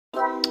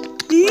Learn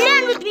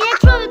with me,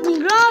 explore with me,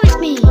 grow with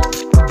me.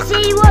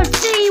 See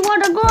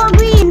what a go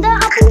green. The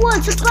Appu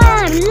World.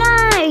 Subscribe,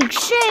 like,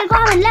 share,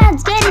 comment.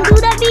 Let's get into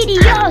the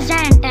videos.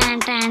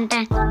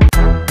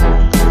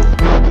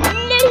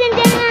 Ladies and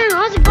gentlemen,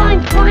 how's it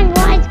going? Fine,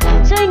 right?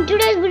 So in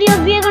today's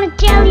video, we are gonna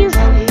tell you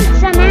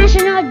some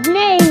astronaut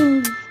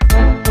names.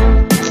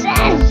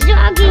 That's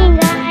shocking,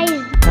 guys.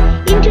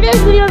 In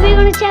today's video, we're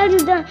gonna tell you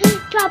the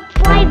top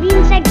 5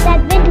 insects that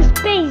went to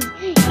space.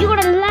 You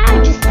gotta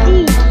love to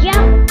see it,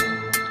 yeah?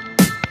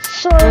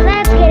 So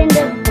let's get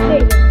into the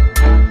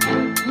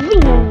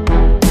video.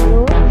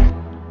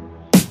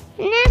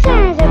 NASA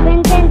has a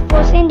patent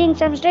for sending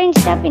some strange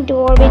stuff into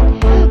orbit,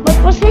 but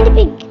for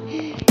scientific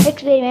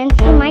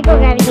experiments in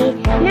microgravity,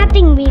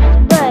 nothing beats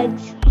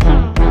bugs.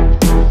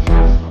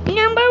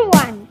 Number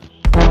 1.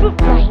 Fruit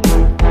flies.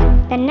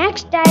 The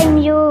next time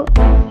you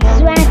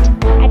sweat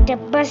at a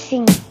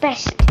buzzing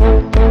pest,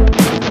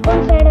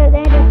 consider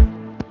that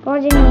a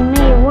progeny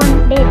may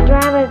one day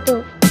travel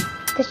to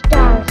the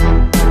stars.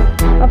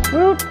 A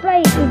fruit fly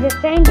is a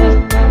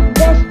scientist's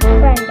best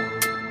friend.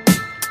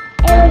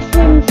 Ever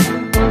since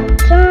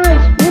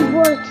Charles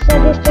Woodworth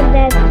suggested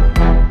that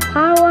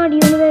Harvard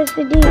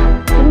University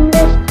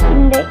invest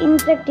in the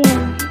insect in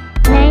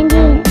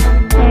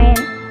 1999,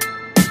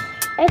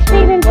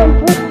 experiments on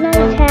fruit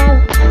flies have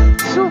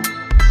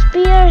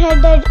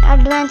spearheaded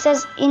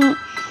advances in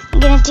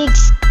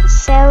genetics,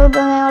 cell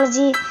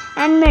biology,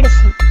 and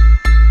medicine.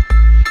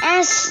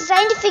 As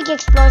scientific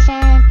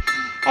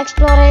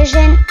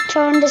exploration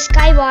turned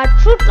skyward,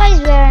 fruit flies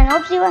were an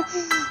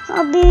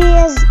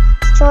obvious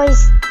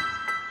choice.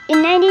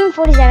 In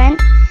 1947,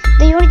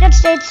 the United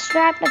States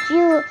strapped a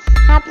few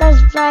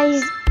hapless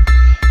flies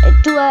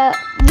to a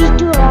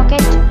V-2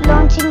 rocket,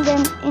 launching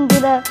them into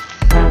the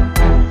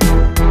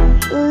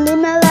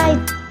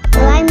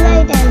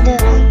limelight and the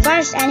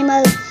first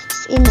animals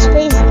in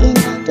space. In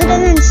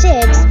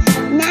 2006,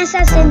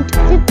 NASA sent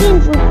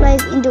 15 fruit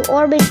flies into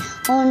orbit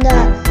on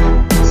the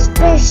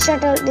Space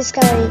Shuttle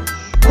Discovery,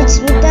 which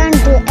returned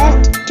to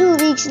Earth 2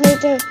 weeks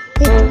later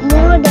with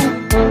more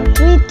than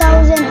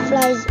 3,000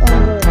 flies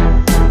on board.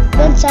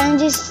 When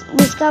scientists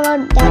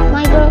discovered that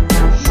microbes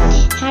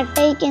had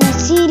taken a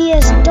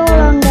serious toll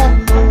on the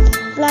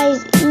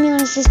fly's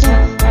immune system,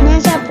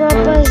 NASA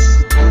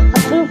proposed a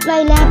fruit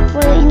fly lab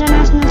for the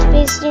International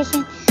Space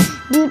Station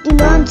due to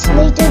launch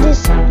later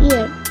this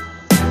year.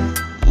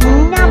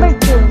 Number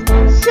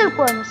 2.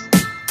 Silkworms.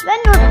 When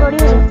not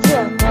producing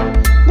silk,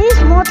 these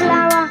moth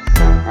larvae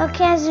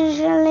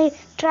occasionally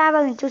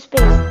travel into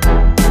space.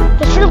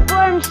 The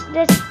silkworm's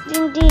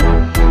destiny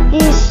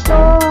is so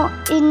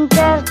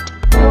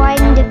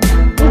intertwined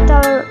with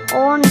our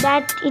own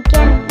that it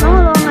can no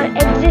longer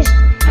exist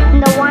in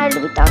the wild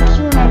without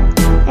human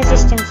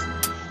assistance.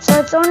 So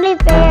it's only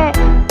fair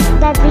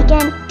that we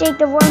can take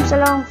the worms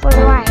along for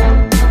the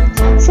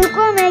ride.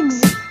 Silkworm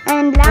eggs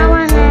and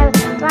larvae have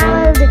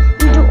traveled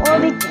into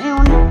orbit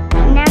on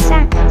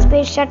NASA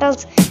space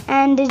shuttles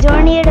and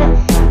journeyed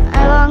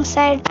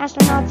alongside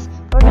astronauts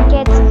for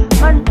decades,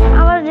 but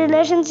our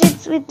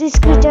relationships with these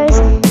creatures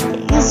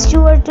is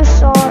sure to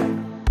soar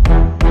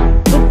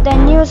with the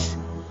news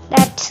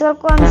that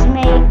silkworms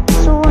may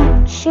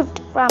soon shift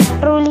from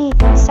truly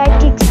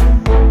sidekicks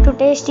to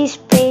tasty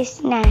space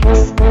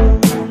snacks.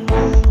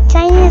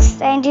 Chinese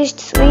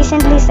scientists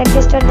recently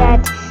suggested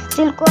that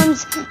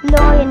silkworms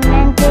low in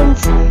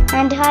maintenance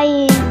and high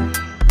in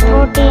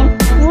protein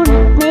would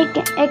make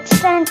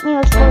excellent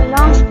meals for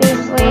long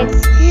space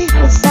flights.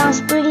 It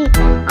sounds pretty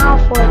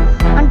awful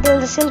until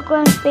the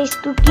silkworm space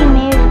cookie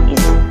made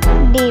is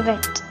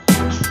developed.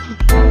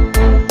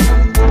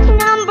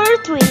 Number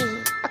 3.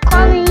 A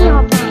colony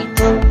of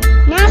ants.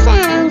 NASA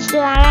announced the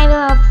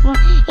arrival of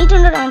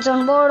 800 ants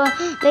on board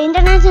the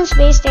International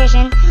Space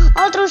Station.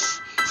 Although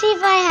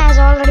C5 has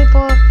already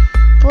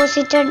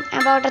posited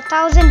about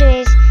 1,000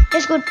 days,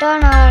 this could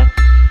turn out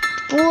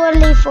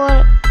poorly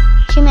for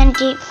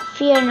humanity.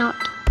 Fear not.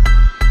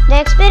 The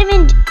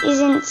experiment is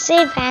in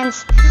safe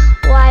hands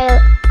while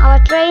our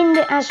trained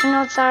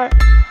astronauts are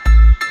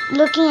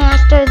looking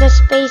after the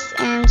space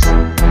ants.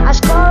 A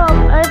score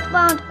of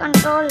earthbound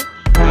control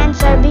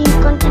ants are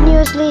being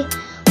continuously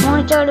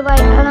monitored by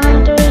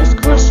elementary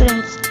school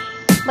students.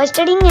 By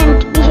studying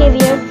ant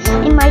behavior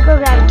in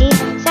microgravity,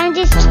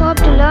 scientists hope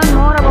to learn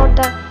more about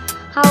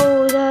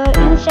how the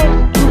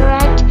insects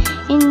interact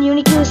in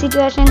unique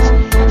situations.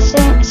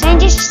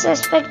 Scientists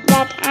suspect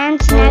that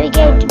ants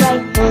navigate by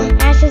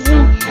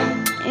assessing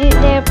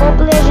their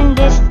population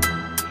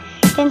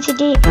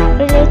density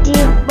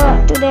relative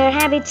to their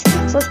habits,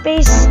 so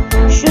space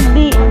should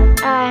be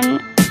an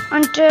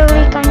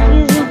utterly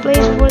confusing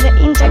place for the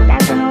insect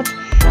astronauts.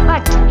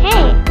 But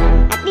hey,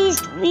 at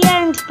least we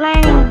aren't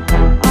planning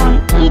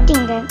on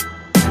eating them.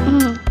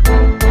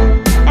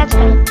 That's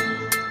funny.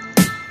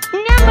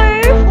 Number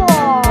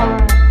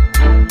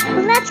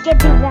 4. Let's get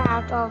this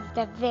out of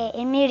the way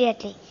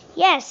immediately.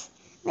 Yes,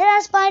 there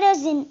are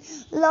spiders in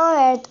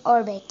low Earth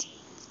orbit.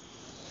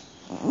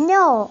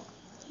 No,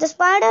 the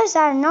spiders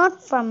are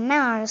not from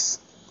Mars.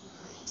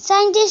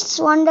 Scientists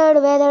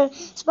wondered whether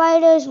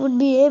spiders would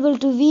be able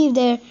to weave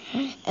their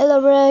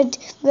elaborate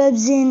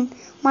webs in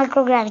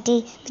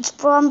microgravity, which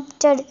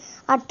prompted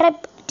a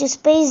trip to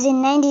space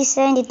in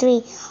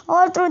 1973.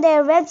 Although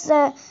their webs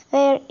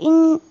were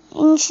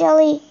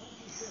initially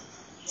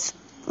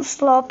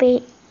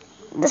sloppy,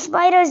 the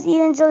spiders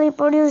eventually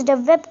produced a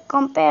web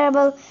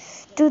comparable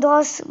to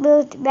those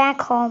built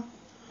back home.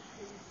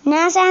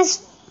 NASA's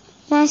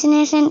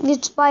fascination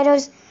with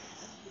spiders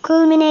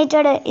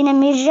culminated in a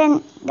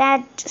mission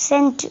that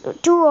sent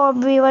two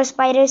orb-weaver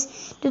spiders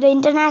to the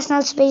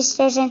International Space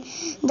Station.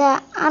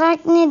 The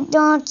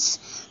arachnids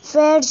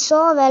fared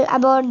so well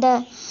aboard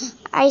the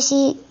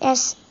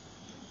ICS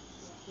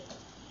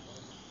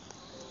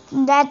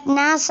that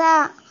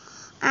NASA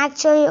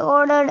actually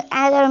ordered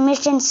another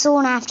mission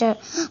soon after.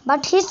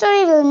 But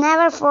history will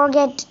never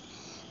forget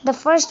the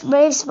first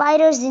brave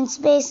spiders in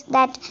space.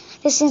 That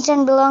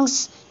distinction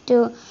belongs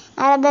to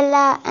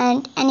Arabella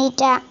and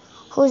Anita,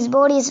 whose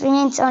bodies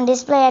remains on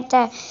display at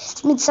the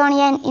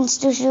Smithsonian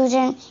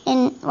Institution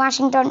in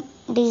Washington,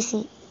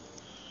 D.C.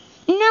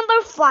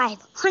 Number 5.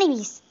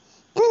 Honeybees.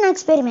 In an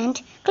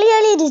experiment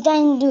clearly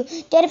designed to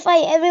terrify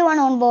everyone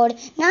on board,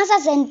 NASA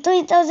sent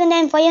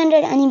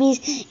 3,500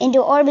 honeybees into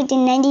orbit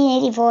in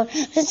 1984.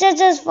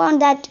 Researchers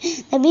found that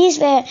the bees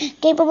were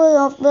capable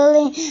of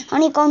building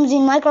honeycombs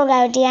in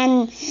microgravity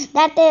and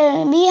that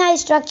their beehive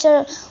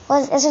structure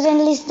was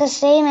essentially the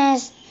same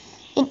as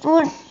it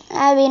would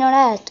have been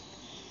on Earth.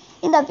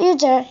 In the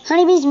future,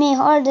 honeybees may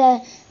hold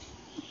the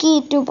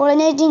key to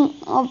pollinating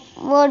of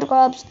world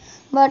crops,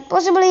 but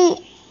possibly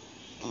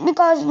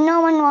because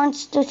no one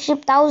wants to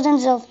ship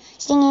thousands of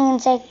stinging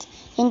insects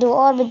into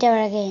orbit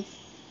ever again.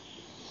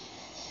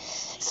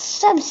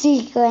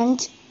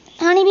 Subsequent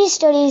honeybee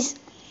studies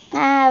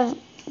have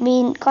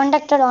been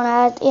conducted on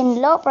Earth in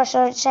low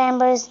pressure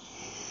chambers.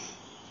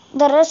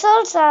 The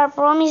results are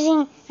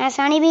promising as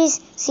honeybees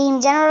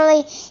seem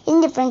generally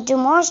indifferent to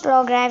most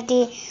low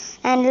gravity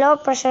and low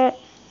pressure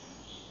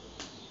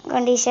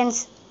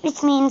conditions,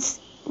 which means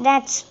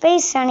that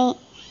space honey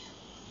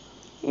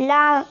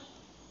la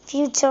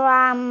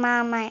futura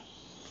may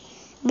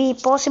be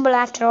possible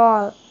after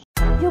all.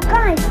 You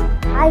guys,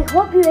 I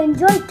hope you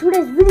enjoyed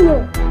today's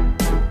video.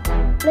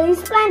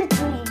 Please plant a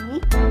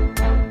tree,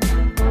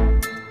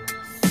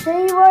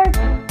 save earth,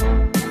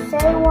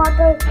 save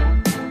water,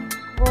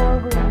 go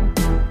green.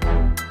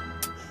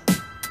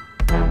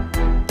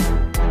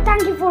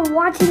 Thank you for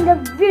watching the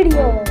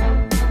video.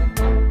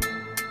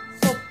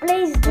 So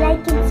please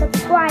like and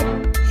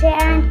subscribe,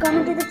 share and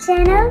comment to the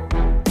channel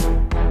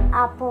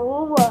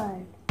Appu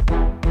World.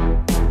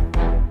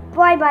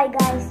 Bye bye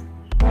guys.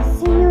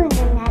 See you in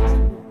the next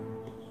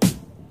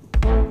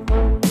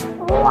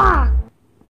video. Wow.